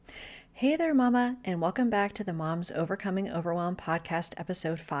Hey there, Mama, and welcome back to the Moms Overcoming Overwhelm podcast,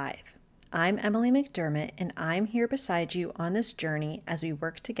 episode 5. I'm Emily McDermott, and I'm here beside you on this journey as we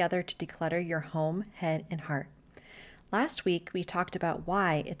work together to declutter your home, head, and heart. Last week, we talked about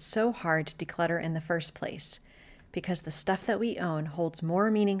why it's so hard to declutter in the first place, because the stuff that we own holds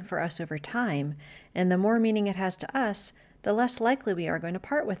more meaning for us over time, and the more meaning it has to us, the less likely we are going to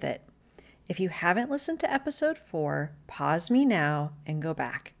part with it. If you haven't listened to episode 4, pause me now and go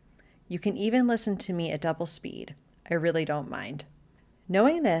back. You can even listen to me at double speed. I really don't mind.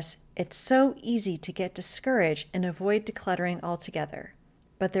 Knowing this, it's so easy to get discouraged and avoid decluttering altogether.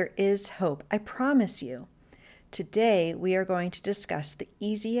 But there is hope, I promise you. Today, we are going to discuss the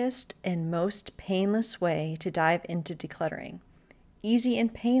easiest and most painless way to dive into decluttering. Easy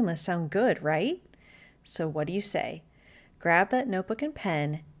and painless sound good, right? So what do you say? Grab that notebook and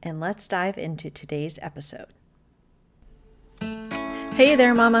pen, and let's dive into today's episode. Hey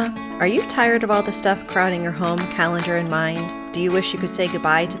there, Mama. Are you tired of all the stuff crowding your home, calendar, and mind? Do you wish you could say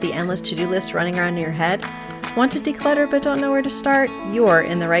goodbye to the endless to-do list running around in your head? Want to declutter but don't know where to start? You're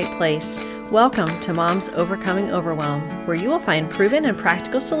in the right place. Welcome to Moms Overcoming Overwhelm, where you will find proven and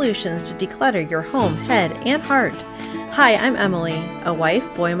practical solutions to declutter your home, head, and heart. Hi, I'm Emily, a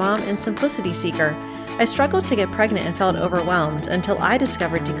wife, boy mom, and simplicity seeker. I struggled to get pregnant and felt overwhelmed until I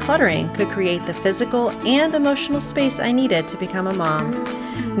discovered decluttering could create the physical and emotional space I needed to become a mom.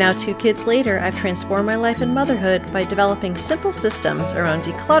 Now, 2 kids later, I've transformed my life and motherhood by developing simple systems around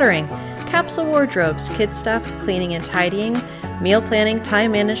decluttering, capsule wardrobes, kid stuff, cleaning and tidying, meal planning,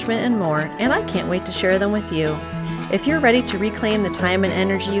 time management, and more, and I can't wait to share them with you. If you're ready to reclaim the time and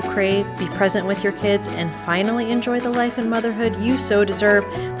energy you crave, be present with your kids, and finally enjoy the life and motherhood you so deserve,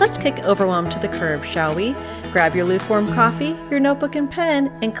 let's kick overwhelm to the curb, shall we? Grab your lukewarm coffee, your notebook and pen,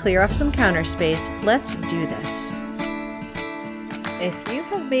 and clear off some counter space. Let's do this. If you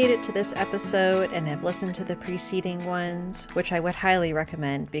have made it to this episode and have listened to the preceding ones, which I would highly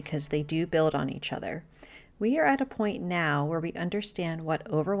recommend because they do build on each other, we are at a point now where we understand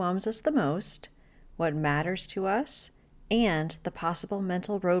what overwhelms us the most, what matters to us, and the possible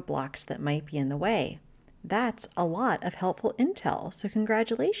mental roadblocks that might be in the way. That's a lot of helpful intel, so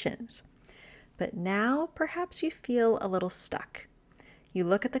congratulations. But now perhaps you feel a little stuck. You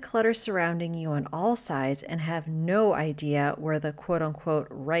look at the clutter surrounding you on all sides and have no idea where the quote-unquote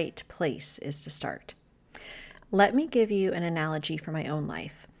right place is to start. Let me give you an analogy from my own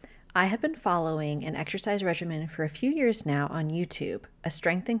life. I have been following an exercise regimen for a few years now on YouTube, a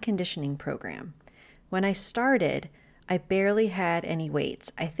strength and conditioning program. When I started, I barely had any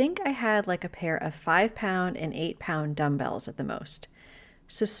weights. I think I had like a pair of 5-pound and 8-pound dumbbells at the most.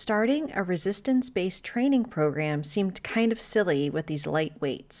 So starting a resistance-based training program seemed kind of silly with these light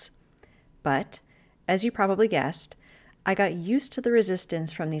weights. But, as you probably guessed, I got used to the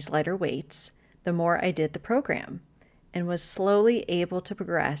resistance from these lighter weights the more I did the program, and was slowly able to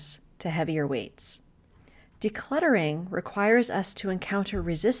progress to heavier weights. Decluttering requires us to encounter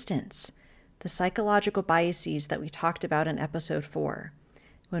resistance, the psychological biases that we talked about in episode 4.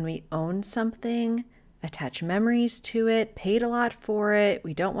 When we own something, attach memories to it, paid a lot for it,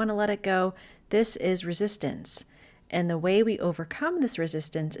 we don't want to let it go, this is resistance. And the way we overcome this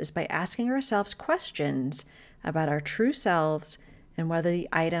resistance is by asking ourselves questions about our true selves and whether the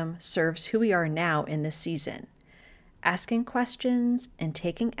item serves who we are now in this season. Asking questions and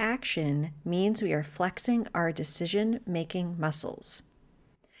taking action means we are flexing our decision-making muscles.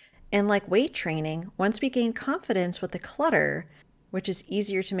 And like weight training, once we gain confidence with the clutter, which is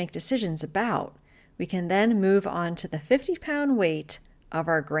easier to make decisions about, we can then move on to the 50-pound weight of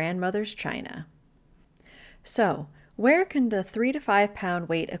our grandmother's china. So, where can the 3 to 5 pound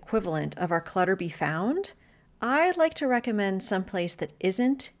weight equivalent of our clutter be found? I'd like to recommend someplace that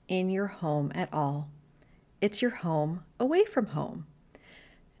isn't in your home at all. It's your home away from home.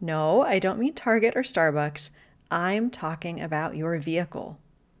 No, I don't mean Target or Starbucks. I'm talking about your vehicle.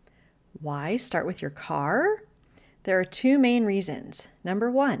 Why start with your car? There are 2 main reasons. Number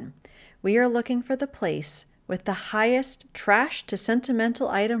 1, we are looking for the place with the highest trash to sentimental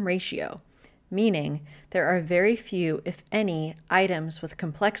item ratio, meaning there are very few, if any, items with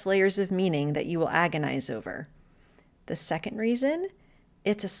complex layers of meaning that you will agonize over. The second reason,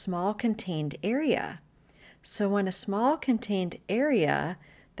 it's a small contained area. So when a small contained area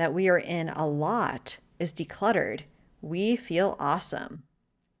that we are in a lot is decluttered, we feel awesome.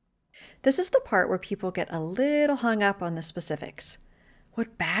 This is the part where people get a little hung up on the specifics.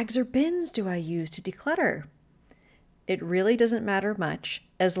 What bags or bins do I use to declutter? It really doesn't matter much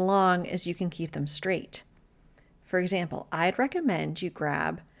as long as you can keep them straight. For example, I'd recommend you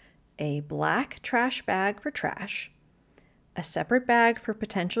grab a black trash bag for trash, a separate bag for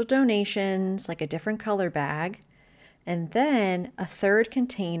potential donations, like a different color bag, and then a third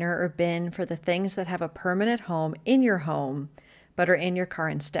container or bin for the things that have a permanent home in your home but are in your car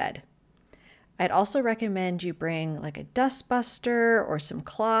instead. I'd also recommend you bring like a dust buster or some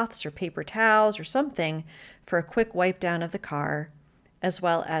cloths or paper towels or something for a quick wipe down of the car, as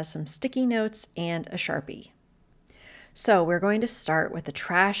well as some sticky notes and a Sharpie. So we're going to start with the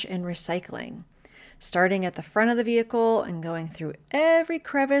trash and recycling, starting at the front of the vehicle and going through every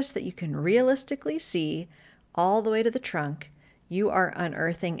crevice that you can realistically see all the way to the trunk. You are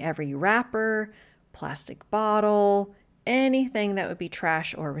unearthing every wrapper, plastic bottle, anything that would be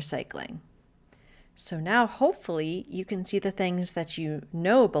trash or recycling. So now hopefully you can see the things that you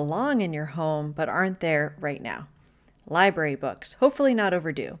know belong in your home but aren't there right now. Library books, hopefully not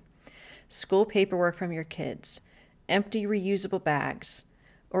overdue. School paperwork from your kids, empty reusable bags,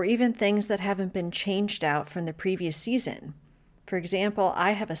 or even things that haven't been changed out from the previous season. For example,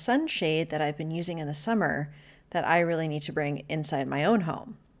 I have a sunshade that I've been using in the summer that I really need to bring inside my own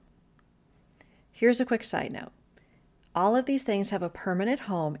home. Here's a quick side note. All of these things have a permanent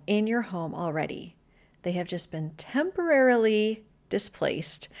home in your home already. They have just been temporarily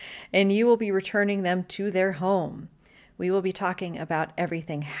displaced, and you will be returning them to their home. We will be talking about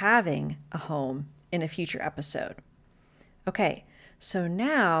everything having a home in a future episode. Okay, so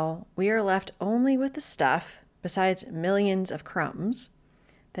now we are left only with the stuff, besides millions of crumbs,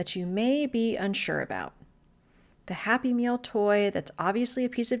 that you may be unsure about. The Happy Meal toy that's obviously a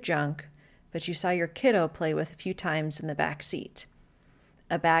piece of junk, but you saw your kiddo play with a few times in the back seat.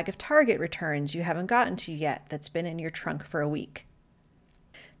 A bag of Target returns you haven't gotten to yet that's been in your trunk for a week.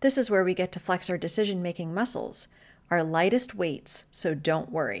 This is where we get to flex our decision-making muscles, our lightest weights, so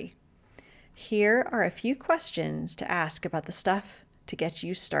don't worry. Here are a few questions to ask about the stuff to get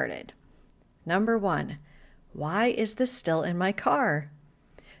you started. Number 1, why is this still in my car?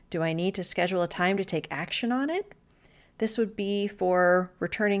 Do I need to schedule a time to take action on it? This would be for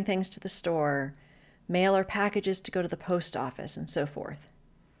returning things to the store, mail or packages to go to the post office, and so forth.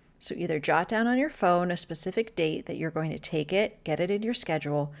 So either jot down on your phone a specific date that you're going to take it, get it in your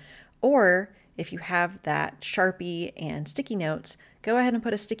schedule, or if you have that Sharpie and sticky notes, go ahead and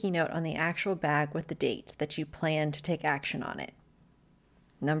put a sticky note on the actual bag with the date that you plan to take action on it.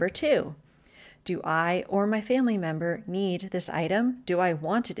 Number 2, do I or my family member need this item? Do I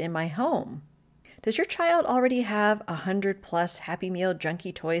want it in my home? Does your child already have 100+ Happy Meal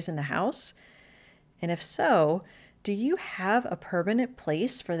junky toys in the house? And if so, do you have a permanent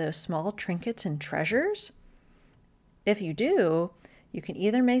place for those small trinkets and treasures? If you do, you can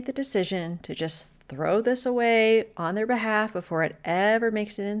either make the decision to just throw this away on their behalf before it ever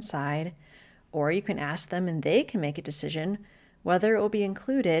makes it inside, or you can ask them and they can make a decision whether it will be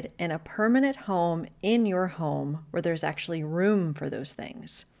included in a permanent home in your home where there's actually room for those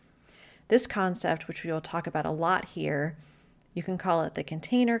things. This concept, which we will talk about a lot here, you can call it the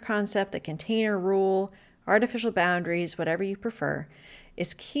container concept, the container rule, artificial boundaries, whatever you prefer,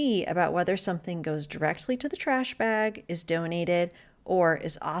 is key about whether something goes directly to the trash bag, is donated, or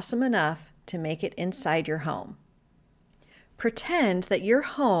is awesome enough to make it inside your home. Pretend that your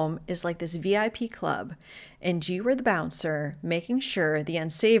home is like this VIP club and you are the bouncer making sure the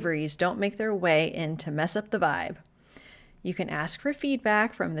unsavories don't make their way in to mess up the vibe. You can ask for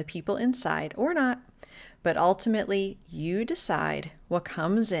feedback from the people inside or not, but ultimately you decide what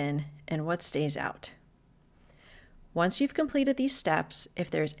comes in and what stays out. Once you've completed these steps,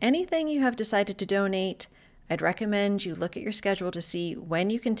 if there's anything you have decided to donate, I'd recommend you look at your schedule to see when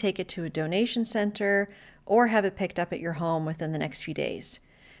you can take it to a donation center or have it picked up at your home within the next few days.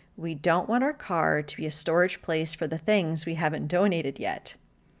 We don't want our car to be a storage place for the things we haven't donated yet.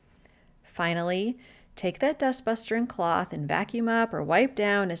 Finally, take that dustbuster and cloth and vacuum up or wipe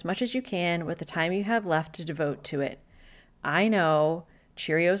down as much as you can with the time you have left to devote to it. I know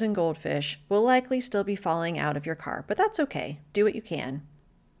Cheerios and Goldfish will likely still be falling out of your car, but that's okay. Do what you can.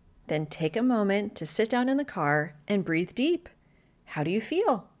 Then take a moment to sit down in the car and breathe deep. How do you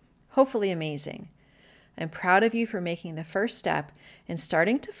feel? Hopefully amazing. I'm proud of you for making the first step and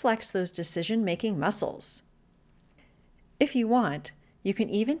starting to flex those decision-making muscles. If you want, you can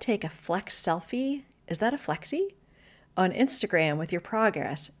even take a flex selfie, is that a flexie? On Instagram with your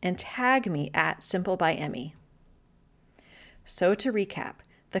progress and tag me at SimpleByEmmy. So to recap,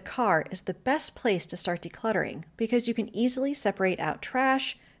 the car is the best place to start decluttering because you can easily separate out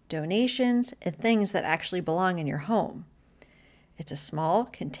trash, donations, and things that actually belong in your home. It's a small,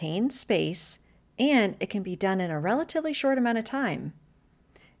 contained space, and it can be done in a relatively short amount of time.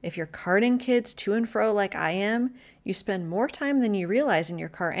 If you're carting kids to and fro like I am, you spend more time than you realize in your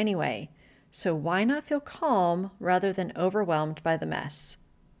car anyway, So why not feel calm rather than overwhelmed by the mess?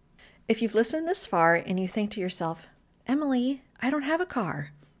 If you've listened this far and you think to yourself, Emily, I don't have a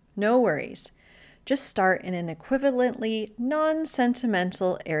car. No worries. Just start in an equivalently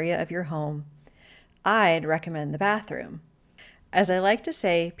non-sentimental area of your home. I'd recommend the bathroom. As I like to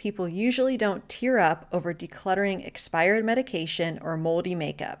say, people usually don't tear up over decluttering expired medication or moldy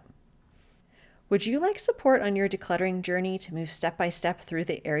makeup. Would you like support on your decluttering journey to move step by step through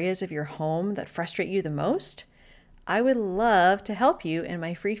the areas of your home that frustrate you the most? I would love to help you in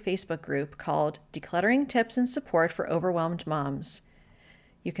my free Facebook group called Decluttering Tips and Support for Overwhelmed Moms.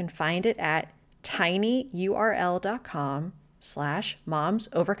 You can find it at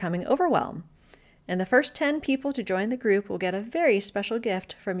tinyurl.com/momsovercomingoverwhelm. And the first 10 people to join the group will get a very special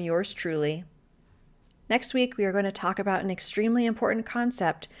gift from yours truly. Next week, we are going to talk about an extremely important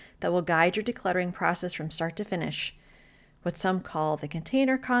concept that will guide your decluttering process from start to finish. What some call the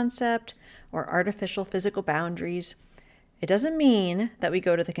container concept or artificial physical boundaries. It doesn't mean that we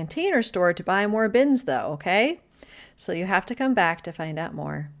go to the container store to buy more bins though, okay? So you have to come back to find out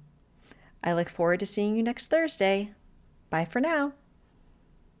more. I look forward to seeing you next Thursday. Bye for now.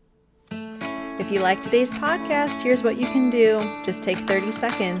 If you like today's podcast, here's what you can do. Just take 30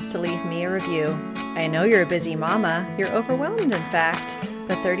 seconds to leave me a review. I know you're a busy mama. You're overwhelmed, in fact.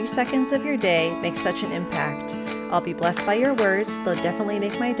 But 30 seconds of your day makes such an impact. I'll be blessed by your words. They'll definitely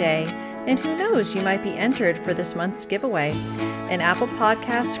make my day. And who knows, you might be entered for this month's giveaway. In Apple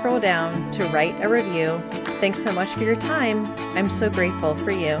Podcasts, scroll down to write a review. Thanks so much for your time. I'm so grateful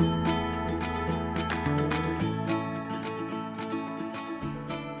for you.